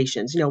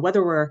organizations.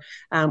 Whether we're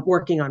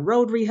working on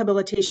road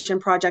rehabilitation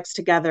projects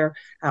together,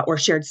 or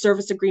shared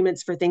service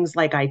agreements for things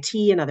like IT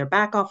and other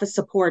back office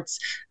supports,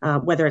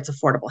 whether it's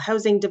affordable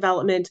housing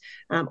development,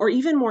 or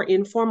even more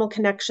informal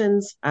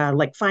connections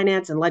like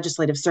finance and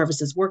legislative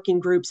services working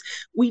groups.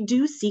 We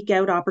do seek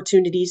out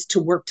opportunities to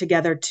work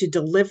together to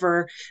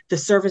deliver the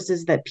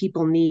services that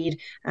people need.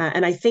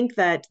 And I think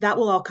that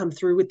will all come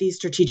through with these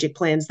strategic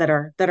plans that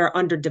are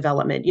under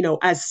development.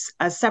 As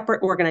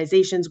separate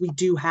organizations, we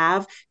do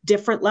have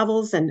different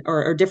levels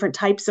or different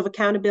types of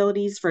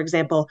accountabilities. For example,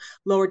 example,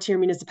 lower tier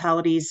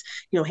municipalities,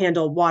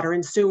 handle water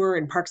and sewer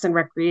and parks and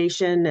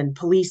recreation and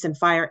police and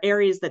fire,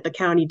 areas that the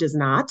county does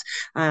not.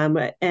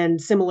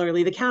 And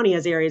similarly, the county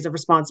has areas of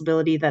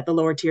responsibility that the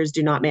lower tiers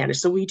do not manage.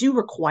 So we do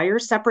require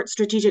separate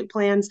strategic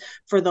plans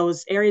for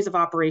those areas of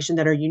operation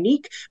that are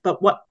unique.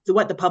 But what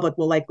the public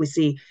will likely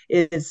see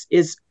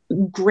is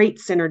great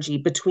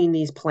synergy between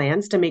these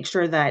plans to make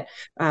sure that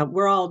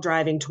we're all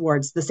driving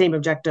towards the same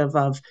objective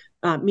of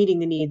meeting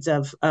the needs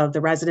of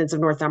the residents of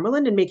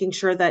Northumberland and making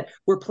sure that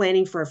we're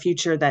planning for a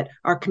future that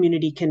our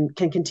community can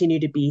continue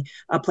to be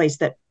a place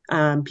that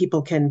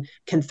people can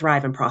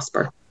thrive and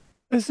prosper.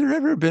 Has there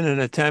ever been an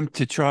attempt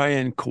to try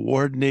and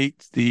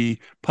coordinate the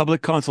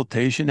public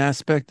consultation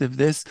aspect of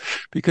this?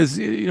 Because,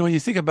 when you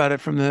think about it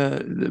from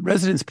the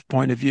residents'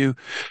 point of view,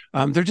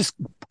 they're just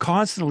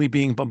constantly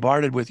being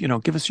bombarded with,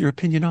 give us your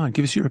opinion on,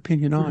 give us your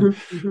opinion on.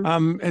 Mm-hmm,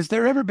 mm-hmm. Has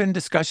there ever been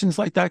discussions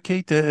like that,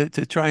 Kate, to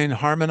try and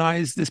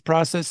harmonize this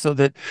process so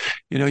that,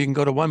 you can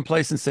go to one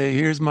place and say,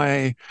 here's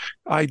my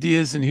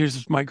ideas and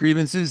here's my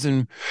grievances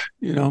and,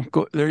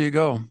 there you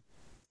go.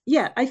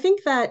 Yeah, I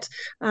think that,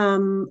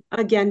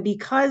 again,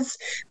 because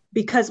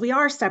we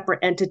are separate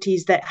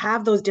entities that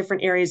have those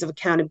different areas of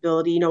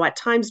accountability, at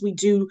times we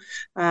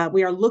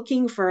are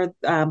looking for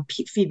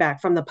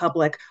feedback from the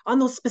public on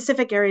those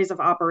specific areas of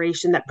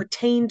operation that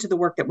pertain to the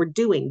work that we're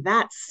doing.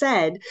 That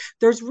said,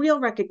 there's real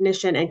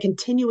recognition and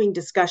continuing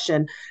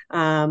discussion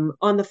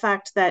on the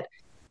fact that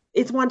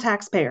it's one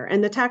taxpayer,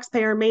 and the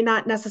taxpayer may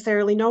not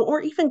necessarily know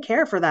or even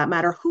care, for that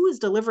matter, who is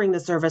delivering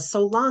the service,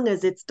 so long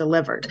as it's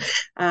delivered.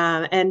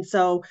 And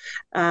so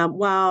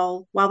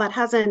while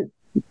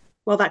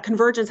that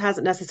convergence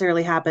hasn't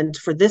necessarily happened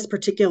for this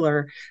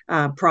particular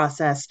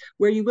process,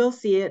 where you will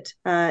see it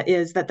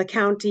is that the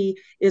county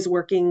is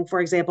working,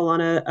 for example,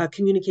 on a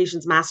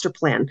communications master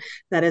plan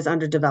that is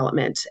under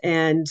development.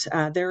 And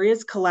there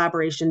is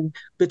collaboration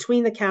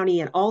between the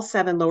county and all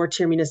 7 lower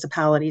tier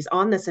municipalities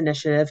on this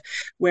initiative,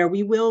 where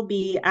we will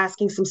be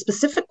asking some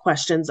specific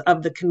questions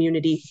of the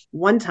community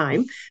one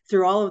time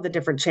through all of the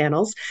different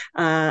channels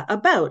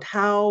about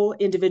how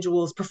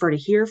individuals prefer to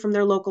hear from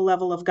their local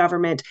level of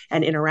government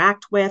and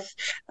interact with.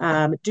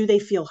 Do they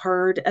feel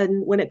heard?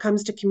 And when it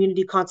comes to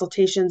community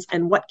consultations,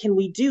 and what can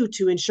we do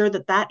to ensure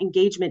that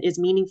engagement is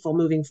meaningful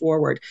moving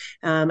forward?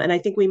 And I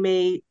think we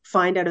may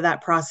find out of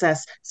that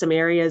process some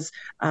areas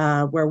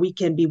where we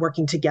can be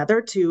working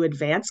together to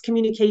advance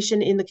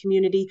communication in the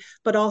community,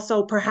 but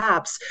also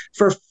perhaps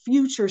for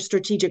future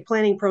strategic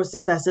planning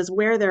processes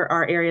where there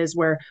are areas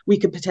where we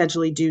could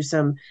potentially do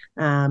some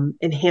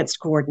enhanced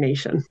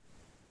coordination.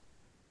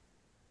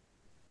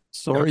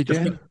 Sorry,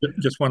 Dan.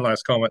 Just one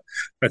last comment.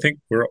 I think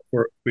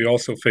we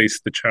also face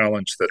the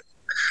challenge that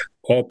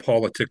all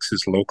politics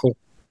is local,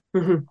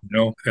 mm-hmm.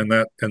 And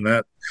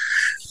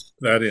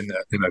that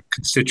in a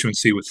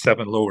constituency with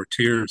 7 lower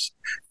tiers,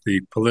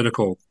 the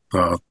political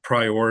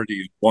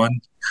priority one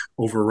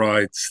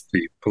overrides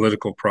the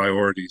political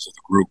priorities of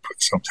the group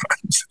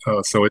sometimes.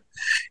 So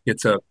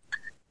it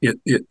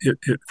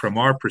from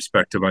our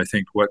perspective, I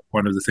think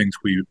one of the things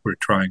we're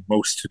trying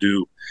most to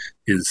do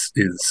is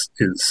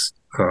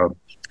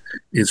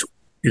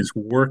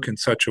work in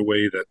such a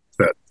way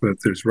that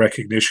there's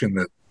recognition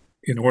that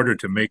in order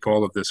to make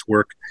all of this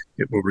work,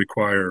 it will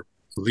require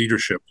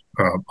leadership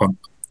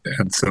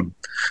and some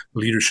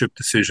leadership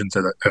decisions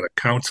at a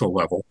council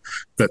level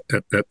that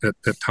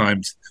at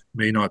times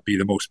may not be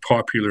the most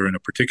popular in a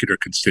particular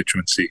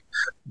constituency,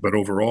 but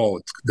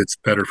overall it's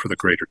better for the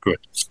greater good.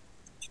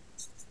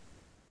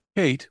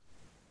 Kate,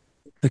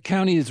 the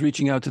county is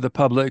reaching out to the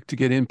public to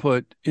get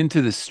input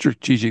into the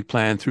strategic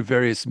plan through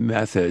various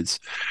methods.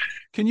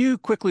 Can you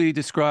quickly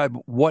describe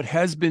what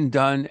has been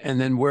done and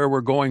then where we're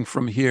going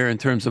from here in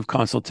terms of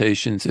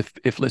consultations,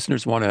 if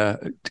listeners want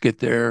to get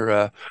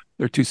their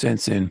 2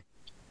 cents in?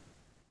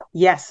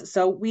 Yes.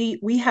 So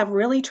we have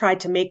really tried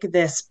to make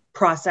this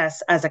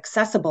process as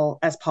accessible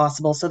as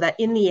possible so that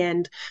in the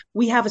end,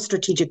 we have a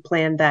strategic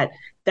plan that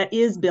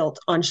is built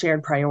on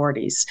shared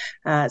priorities.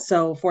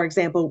 So, for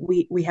example,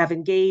 we have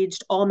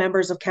engaged all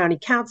members of County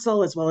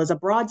Council as well as a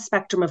broad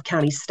spectrum of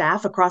county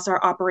staff across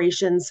our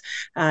operations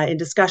in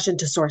discussion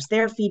to source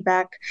their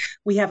feedback.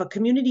 We have a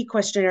community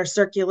questionnaire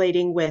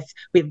circulating we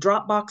have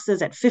drop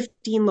boxes at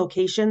 15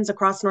 locations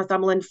across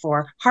Northumberland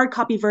for hard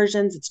copy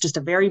versions. It's just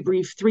a very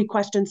brief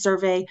 3-question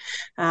survey.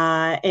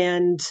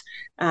 And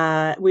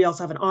we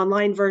also have an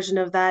online version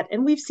of that.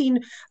 And we've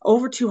seen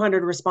over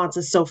 200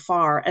 responses so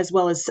far, as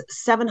well as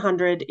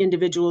 700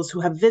 individuals who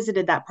have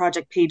visited that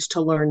project page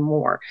to learn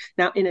more.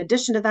 Now, in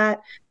addition to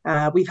that,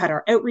 we've had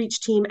our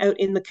outreach team out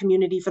in the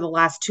community for the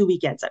last 2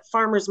 weekends at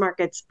farmers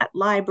markets, at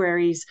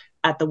libraries,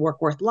 at the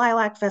Workworth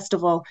Lilac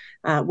Festival,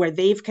 where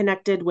they've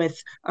connected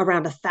with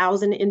around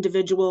 1,000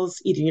 individuals,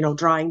 either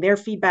drawing their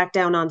feedback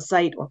down on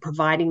site or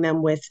providing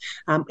them with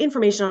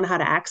information on how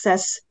to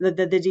access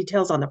the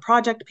details on the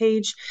project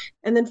page.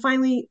 And then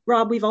finally,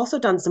 Rob, we've also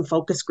done some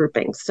focus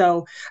grouping.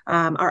 So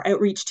our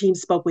outreach team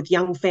spoke with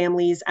young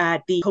families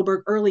at the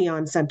Cobourg Early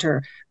On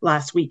Center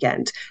last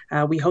weekend.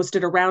 We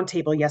hosted a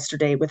roundtable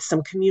yesterday with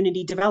some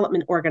community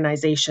development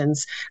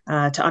organizations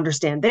to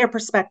understand their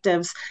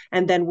perspectives.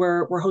 And then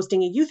we're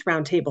hosting a youth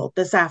roundtable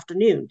this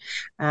afternoon.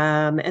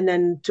 And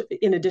then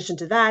in addition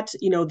to that,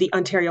 the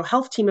Ontario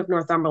Health Team of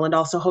Northumberland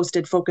also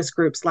hosted focus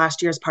groups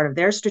last year as part of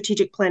their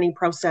strategic planning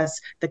process.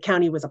 The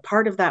county was a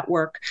part of that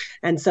work.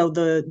 And so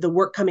the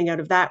work coming out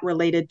of that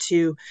related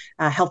to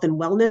health and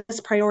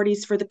wellness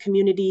priorities for the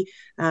community,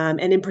 and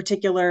in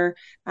particular,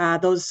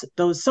 those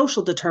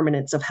social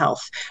determinants of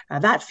health.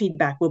 That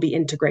feedback will be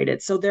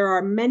integrated. So there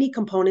are many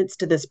components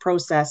to this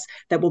process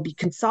that will be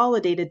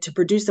consolidated to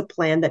produce a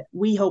plan that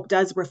we hope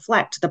does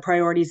reflect the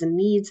priorities and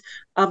needs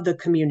of the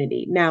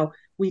community. Now,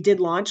 we did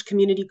launch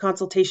community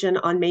consultation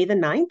on May the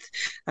 9th.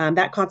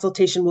 That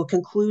consultation will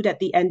conclude at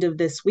the end of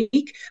this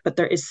week, but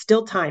there is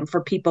still time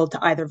for people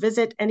to either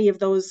visit any of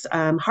those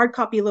hard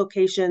copy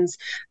locations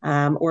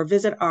or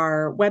visit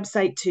our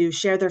website to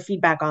share their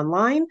feedback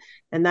online.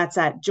 And that's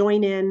at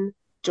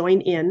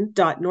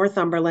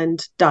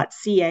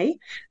joinin.northumberland.ca.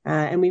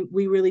 And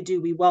we really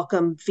do. We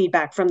welcome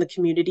feedback from the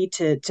community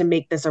to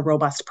make this a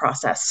robust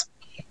process.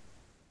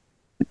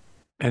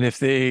 And if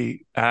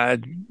they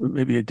add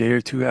maybe a day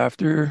or two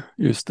after,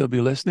 you'll still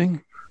be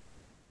listening?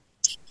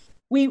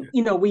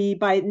 We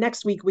by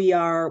next week, we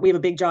have a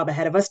big job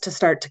ahead of us to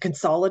start to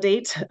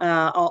consolidate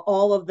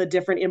all of the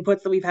different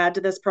inputs that we've had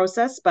to this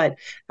process. But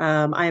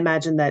I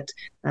imagine that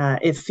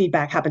if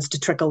feedback happens to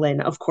trickle in,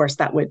 of course,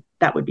 that would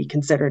be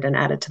considered and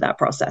added to that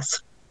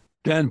process.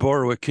 Dan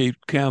Borowick, Kate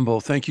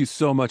Campbell, thank you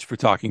so much for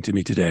talking to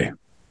me today.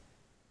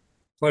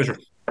 Pleasure.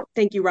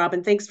 Thank you,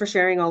 Robin. Thanks for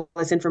sharing all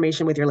this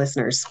information with your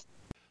listeners.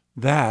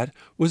 That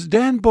was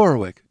Dan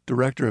Borowick,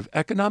 Director of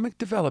Economic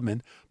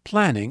Development,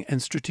 Planning and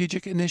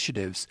Strategic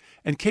Initiatives,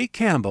 and Kate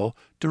Campbell,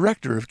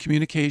 Director of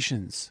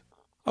Communications.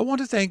 I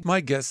want to thank my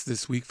guests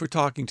this week for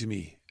talking to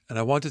me, and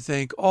I want to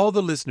thank all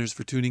the listeners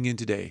for tuning in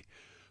today.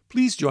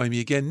 Please join me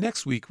again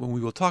next week when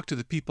we will talk to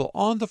the people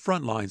on the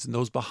front lines and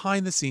those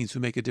behind the scenes who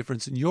make a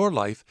difference in your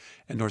life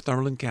and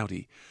Northumberland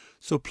County.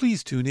 So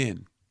please tune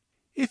in.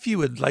 If you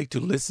would like to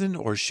listen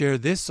or share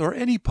this or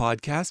any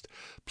podcast,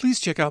 please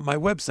check out my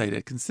website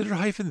at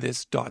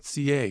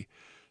consider-this.ca.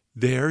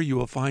 There you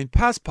will find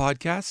past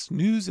podcasts,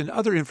 news, and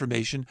other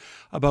information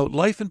about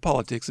life and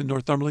politics in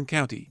Northumberland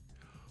County.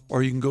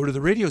 Or you can go to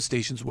the radio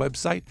station's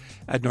website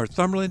at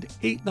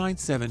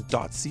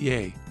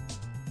northumberland897.ca.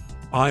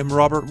 I'm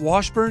Robert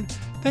Washburn.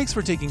 Thanks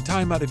for taking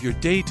time out of your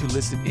day to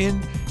listen in,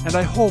 and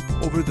I hope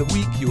over the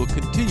week you will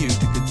continue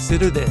to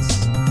consider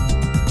this.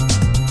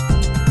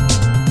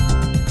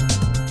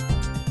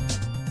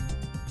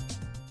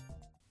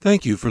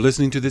 Thank you for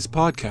listening to this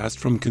podcast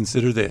from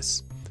Consider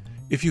This.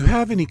 If you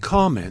have any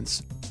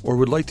comments or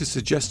would like to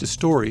suggest a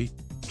story,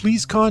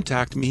 please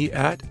contact me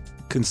at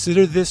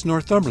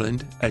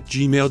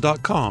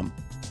considerthisnorthumberland@gmail.com,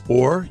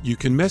 or you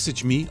can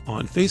message me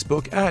on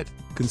Facebook at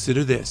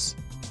Consider This.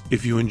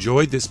 If you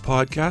enjoyed this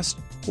podcast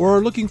or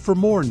are looking for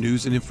more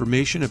news and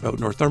information about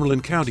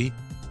Northumberland County,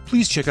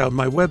 please check out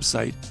my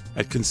website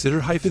at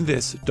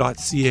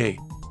consider-this.ca.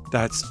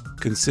 That's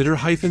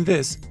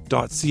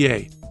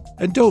consider-this.ca.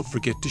 And don't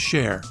forget to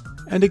share.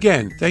 And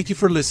again, thank you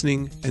for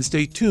listening, and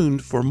stay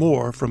tuned for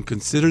more from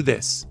Consider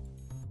This.